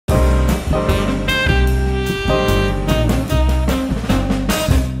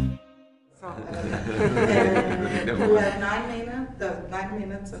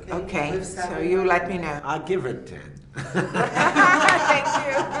That's okay. Okay, so you let me know. I'll give it 10. Thank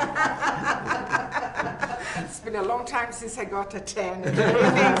you. It's been a long time since I got a 10. I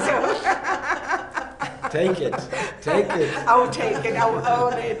think so. Take it. Take it. I'll take it. I'll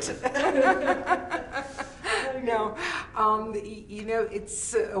own it. No, you know,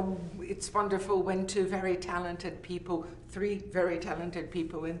 it's wonderful when three very talented people,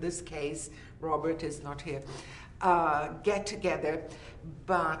 in this case, Robert is not here, get together.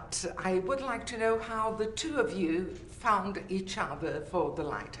 But I would like to know how the two of you found each other for the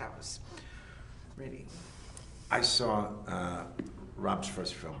Lighthouse. Really. I saw Rob's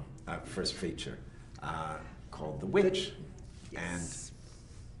first film, first feature, called The Witch, Yes.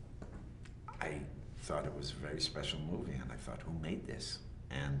 and I thought it was a very special movie, and I thought, who made this?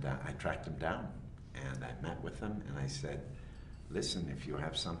 And I tracked him down, and I met with him, and I said, listen, if you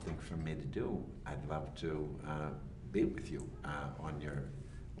have something for me to do, I'd love to be with you on your,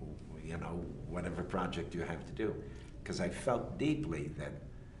 you know, whatever project you have to do. Because I felt deeply that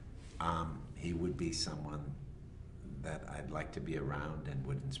he would be someone that I'd like to be around and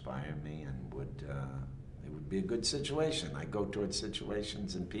would inspire me, and would it would be a good situation. I go towards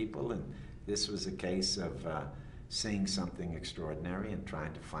situations and people, and this was a case of seeing something extraordinary and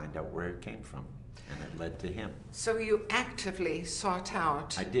trying to find out where it came from, and it led to him. So you actively sought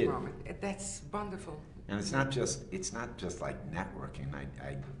out. I did. Robert. That's wonderful. And it's not just like networking.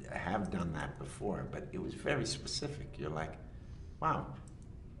 I have done that before, but it was very specific. You're like, wow,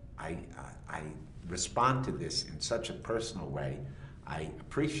 I respond to this in such a personal way. I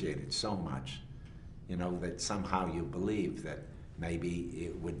appreciate it so much, you know, that somehow you believe that maybe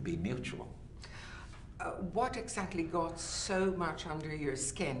it would be mutual. What exactly got so much under your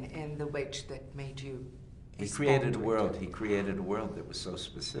skin in The Witch that made you? He created a world. He created a world that was so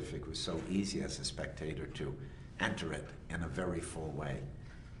specific, was so easy as a spectator to enter it in a very full way.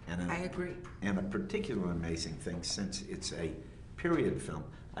 And I agree. And a particular amazing thing, since it's a period film,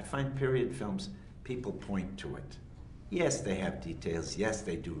 I find period films, people point to it. Yes, they have details. Yes,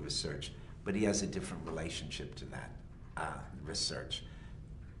 they do research, but he has a different relationship to that research.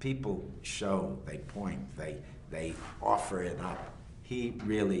 People show, they point, they offer it up. He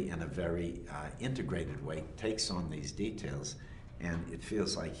really, in a very integrated way, takes on these details, and it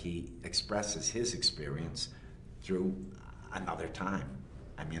feels like he expresses his experience through another time.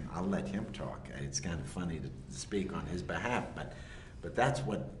 I mean, I'll let him talk. It's kind of funny to speak on his behalf, but that's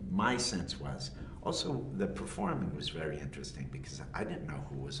what my sense was. Also, the performing was very interesting because I didn't know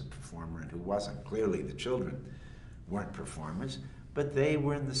who was a performer and who wasn't. Clearly, the children weren't performers, but they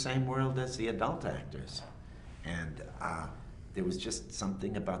were in the same world as the adult actors. And there was just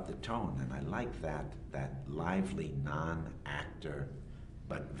something about the tone, and I liked that lively, non-actor,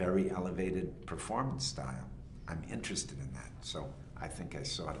 but very elevated performance style. I'm interested in that, so I think I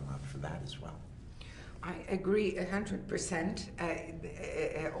sought him out for that as well. I agree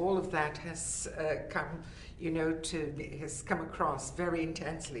 100%. All of that has come, you know, has come across very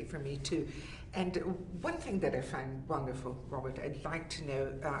intensely for me too. And one thing that I find wonderful, Robert, I'd like to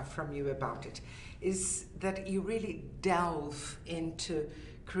know from you about it, is that you really delve into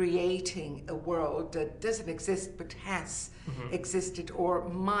creating a world that doesn't exist but has existed or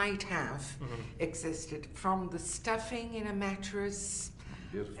might have existed, from the stuffing in a mattress.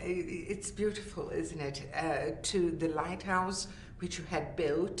 Beautiful. It's beautiful, isn't it? To the lighthouse, which you had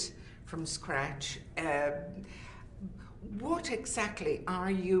built from scratch. What exactly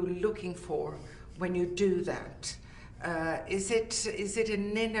are you looking for when you do that? Is it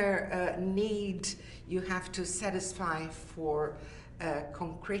an inner need you have to satisfy for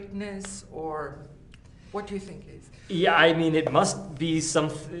concreteness, or what do you think it is? Yeah, I mean, it must be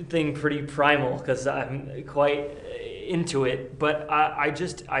something pretty primal, because I'm quite into it. But I've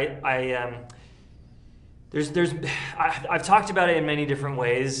talked about it in many different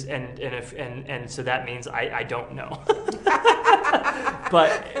ways, and so that means I don't know.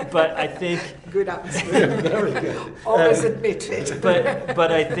 but I think good answer. Very good. Always admit it.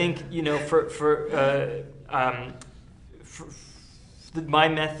 but I think, you know, for my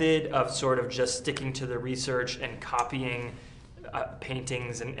method of sort of just sticking to the research and copying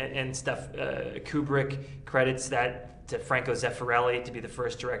paintings and stuff, Kubrick credits that to Franco Zeffirelli to be the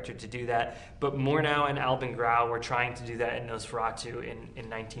first director to do that, but more now in Albin Grau, we're trying to do that in Nosferatu in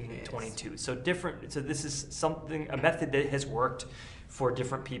 1922. Yes. So different. So this is a method that has worked for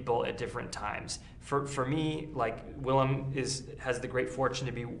different people at different times. For me, like Willem has the great fortune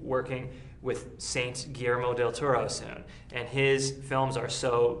to be working with Saint Guillermo del Toro soon, and his films are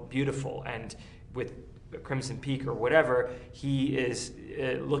so beautiful. And with Crimson Peak or whatever, he is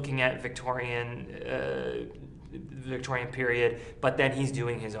looking at Victorian Victorian period, but then he's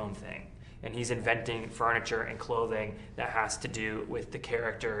doing his own thing. And he's inventing furniture and clothing that has to do with the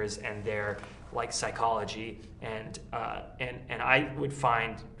characters and their like psychology. And I would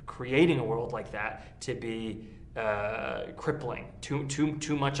find creating a world like that to be crippling,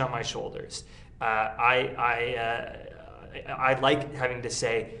 too much on my shoulders. I like having to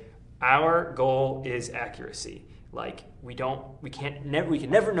say, our goal is accuracy. Like we can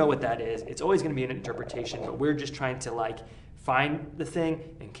never know what that is. It's always going to be an interpretation, but we're just trying to like find the thing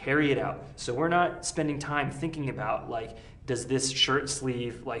and carry it out. So we're not spending time thinking about like, does this shirt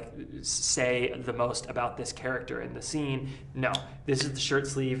sleeve like say the most about this character in the scene? No, this is the shirt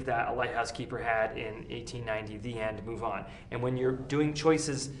sleeve that a lighthouse keeper had in 1890, the end, move on. And when you're doing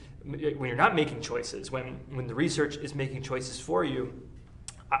choices, when you're not making choices, when the research is making choices for you,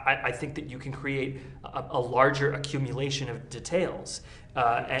 I think that you can create a larger accumulation of details,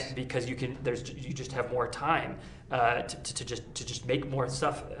 and because you just have more time to just make more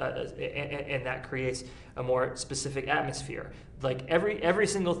stuff, and that creates a more specific atmosphere. Like every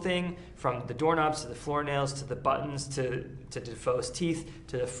single thing, from the doorknobs to the floor nails to the buttons to Defoe's teeth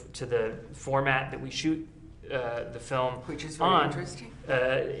to the format that we shoot the film, which is very interesting.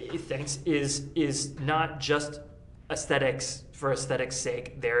 Thanks. Is not just aesthetics for aesthetics'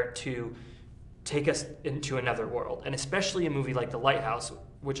 sake. They're to take us into another world, and especially a movie like The Lighthouse,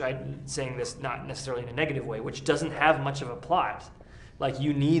 which I'm saying this not necessarily in a negative way, which doesn't have much of a plot. Like,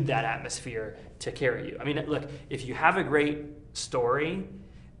 you need that atmosphere to carry you. I mean, look, if you have a great story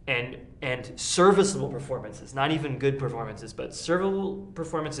and serviceable performances, not even good performances, but serviceable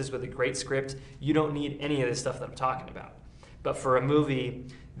performances with a great script, you don't need any of this stuff that I'm talking about. But for a movie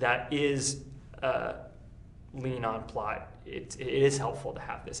that is lean on plot, it is helpful to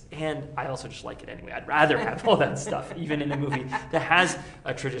have this. And I also just like it anyway. I'd rather have all that stuff, even in a movie that has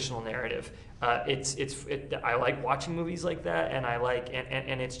a traditional narrative. I like watching movies like that, and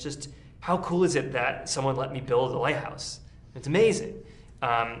and it's just, how cool is it that someone let me build a lighthouse? It's amazing.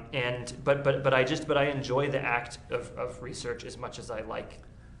 But I enjoy the act of research as much as I like,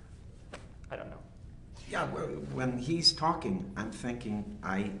 I don't know. Yeah, well, when he's talking, I'm thinking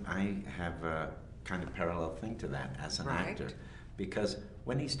I have a kind of parallel thing to that as an actor. Because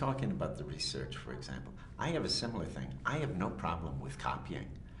when he's talking about the research, for example, I have a similar thing. I have no problem with copying.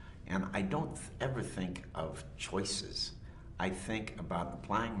 And I don't ever think of choices. I think about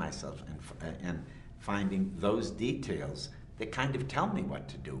applying myself and finding those details that kind of tell me what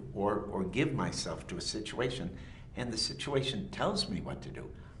to do, or give myself to a situation, and the situation tells me what to do.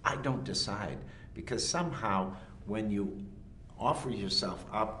 I don't decide, because somehow when you offer yourself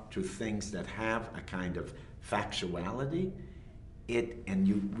up to things that have a kind of factuality, and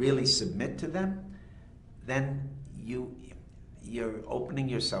you really submit to them, then you're opening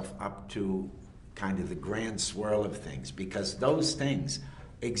yourself up to kind of the grand swirl of things, because those things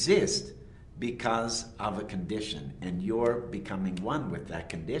exist because of a condition, and you're becoming one with that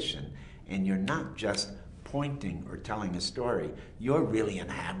condition, and you're not just pointing or telling a story, you're really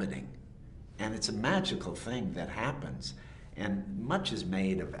inhabiting. And it's a magical thing that happens. And much is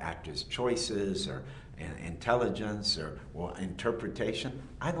made of actors' choices or intelligence or interpretation.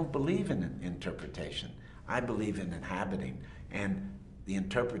 I don't believe in interpretation. I believe in inhabiting. And the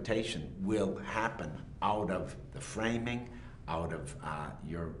interpretation will happen out of the framing, out of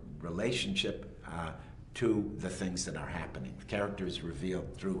your relationship to the things that are happening. The character is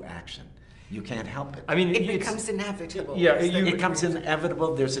revealed through action. You can't help it. I mean, it becomes inevitable. Yeah, it becomes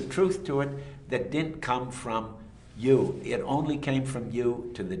inevitable. There's a truth to it that didn't come from you. It only came from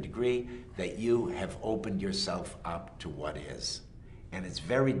you to the degree that you have opened yourself up to what is. And it's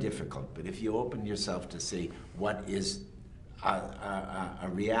very difficult, but if you open yourself to see what is a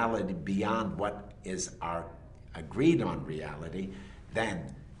reality beyond what is our agreed on reality,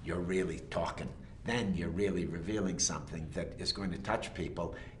 then you're really talking. Then you're really revealing something that is going to touch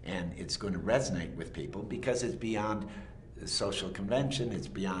people, and it's going to resonate with people, because it's beyond social convention, it's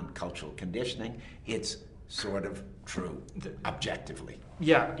beyond cultural conditioning, it's sort of true, objectively.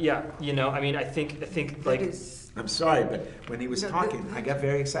 Yeah. You know, I mean, I think like. I'm sorry, but when he was talking, I got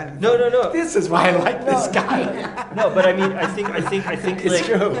very excited. No. This is why I like this guy. No, but I mean, I think it's like,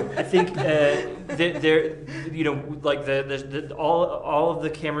 true. I think there, you know, like the all of the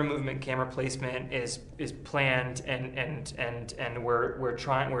camera movement, camera placement is planned, and we're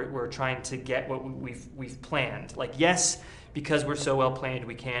trying to get what we've planned. Like, yes, because we're so well planned,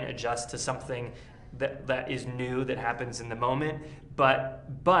 we can adjust to something that is new, that happens in the moment, but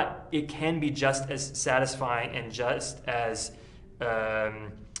it can be just as satisfying and just as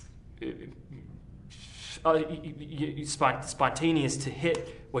spontaneous to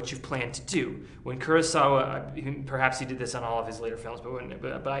hit what you've planned to do. When Kurosawa, perhaps he did this on all of his later films,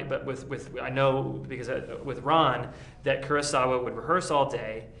 but with I know because with Ron that Kurosawa would rehearse all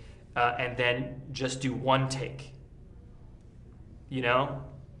day and then just do one take. You know,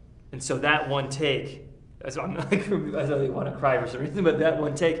 and so that one take. I'm not like, I really want to cry or something, but that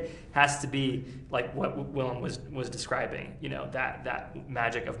one take has to be like what Willem was describing. You know, that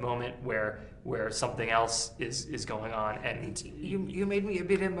magic of moment where something else is going on, and you made me a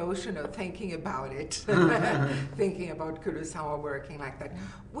bit emotional thinking about it, thinking about Kurosawa working like that.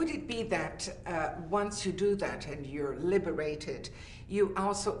 Would it be that once you do that and you're liberated, you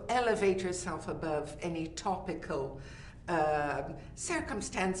also elevate yourself above any topical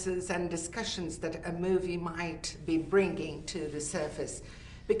circumstances and discussions that a movie might be bringing to the surface?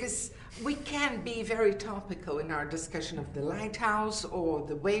 Because we can be very topical in our discussion of the Lighthouse or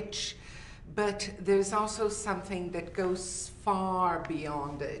the Witch, but there's also something that goes far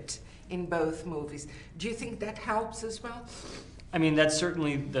beyond it in both movies. Do you think that helps as well? I mean, that's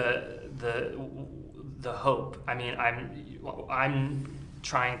certainly the hope. I mean, I'm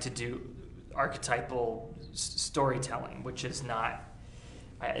trying to do archetypal storytelling, which is not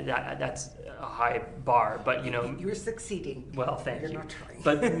that's a high bar, but you know you're succeeding. Well, thank you. You're not trying.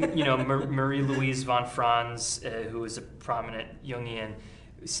 But you know, Marie Louise von Franz, who is a prominent Jungian,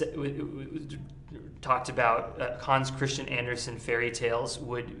 talked about Hans Christian Andersen fairy tales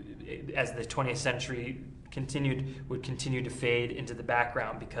would, as the 20th century would continue to fade into the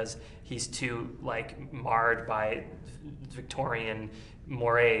background because he's too like marred by Victorian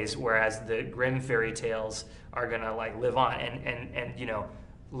mores, whereas the Grimm fairy tales are gonna like live on, and you know,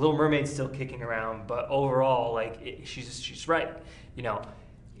 Little Mermaid's still kicking around, but overall, like she's right. You know,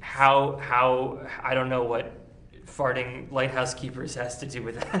 how I don't know what farting lighthouse keepers has to do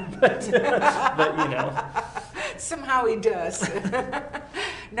with that, but you know, somehow it does.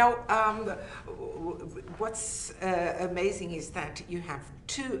 Now, what's amazing is that you have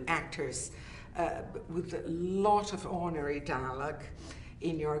two actors with a lot of ornery dialogue.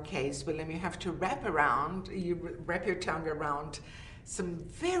 In your case, Willem, you have to wrap your tongue around some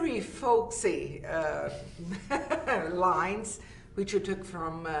very folksy lines, which you took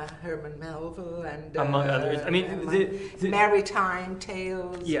from Herman Melville and among others. I mean, the maritime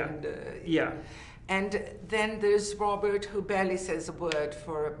tales. Yeah, and, And then there's Robert, who barely says a word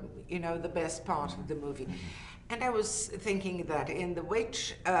for, the best part of the movie. And I was thinking that in The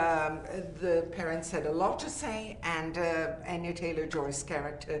Witch, the parents had a lot to say, and Anya Taylor-Joy's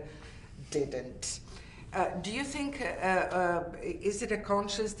character didn't. Do you think, is it a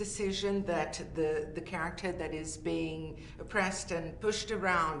conscious decision that the character that is being oppressed and pushed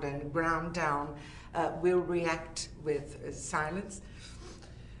around and ground down will react with silence?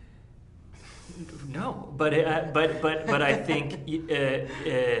 No, but I think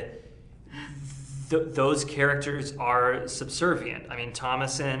those characters are subservient. I mean,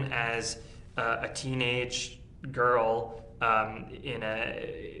 Thomasin as a teenage girl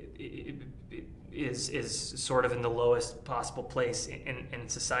is sort of in the lowest possible place in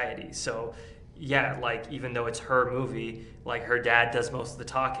society. So yeah, like even though it's her movie, like her dad does most of the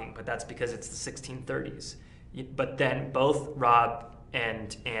talking, but that's because it's the 1630s. But then both Rob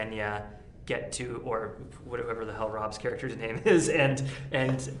and Anya get to, or whatever the hell Rob's character's name is, and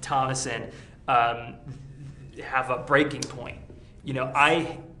Thomasin have a breaking point.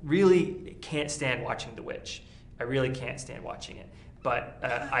 I really can't stand watching The Witch. I really can't stand watching it. But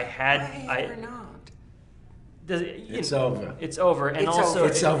Why or not? It's over. It's over, and also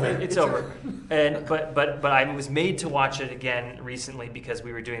it's over. It's over. And but I was made to watch it again recently because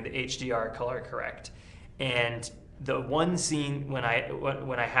we were doing the HDR color correct, and the one scene when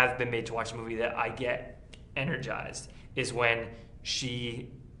I have been made to watch a movie that I get energized is when she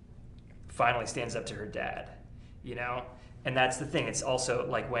finally stands up to her dad, And that's the thing. It's also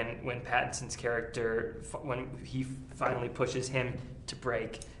like when Pattinson's character, when he finally pushes him to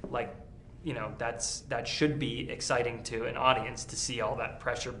break, that should be exciting to an audience to see all that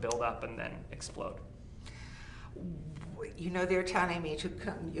pressure build up and then explode. They're telling me to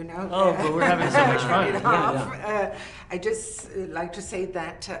come, Oh, but we're having so much fun. I just like to say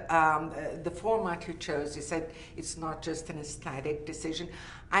that the format you chose, you said it's not just an aesthetic decision.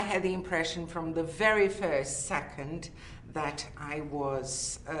 I had the impression from the very first second that I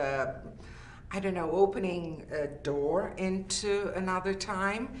was, opening a door into another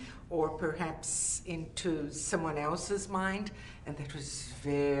time, or perhaps into someone else's mind, and that was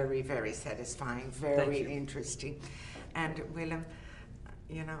very, very satisfying, very interesting. And Willem,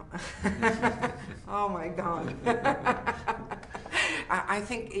 oh my God. I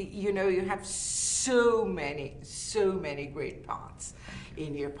think, you have so many great parts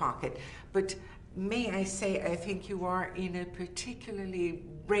in your pocket. But may I say, I think you are in a particularly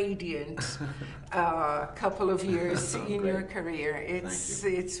radiant couple of years in your career.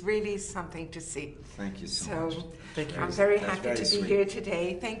 It's really something to see. Thank you so much. Thank you. I'm very That's happy very to be sweet. here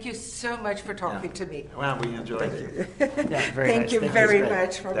today. Thank you so much for talking to me. Well, we enjoyed it. Yeah, very Thank nice. you Thank very great.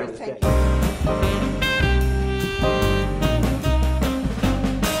 much, That Robert. was Thank great. you.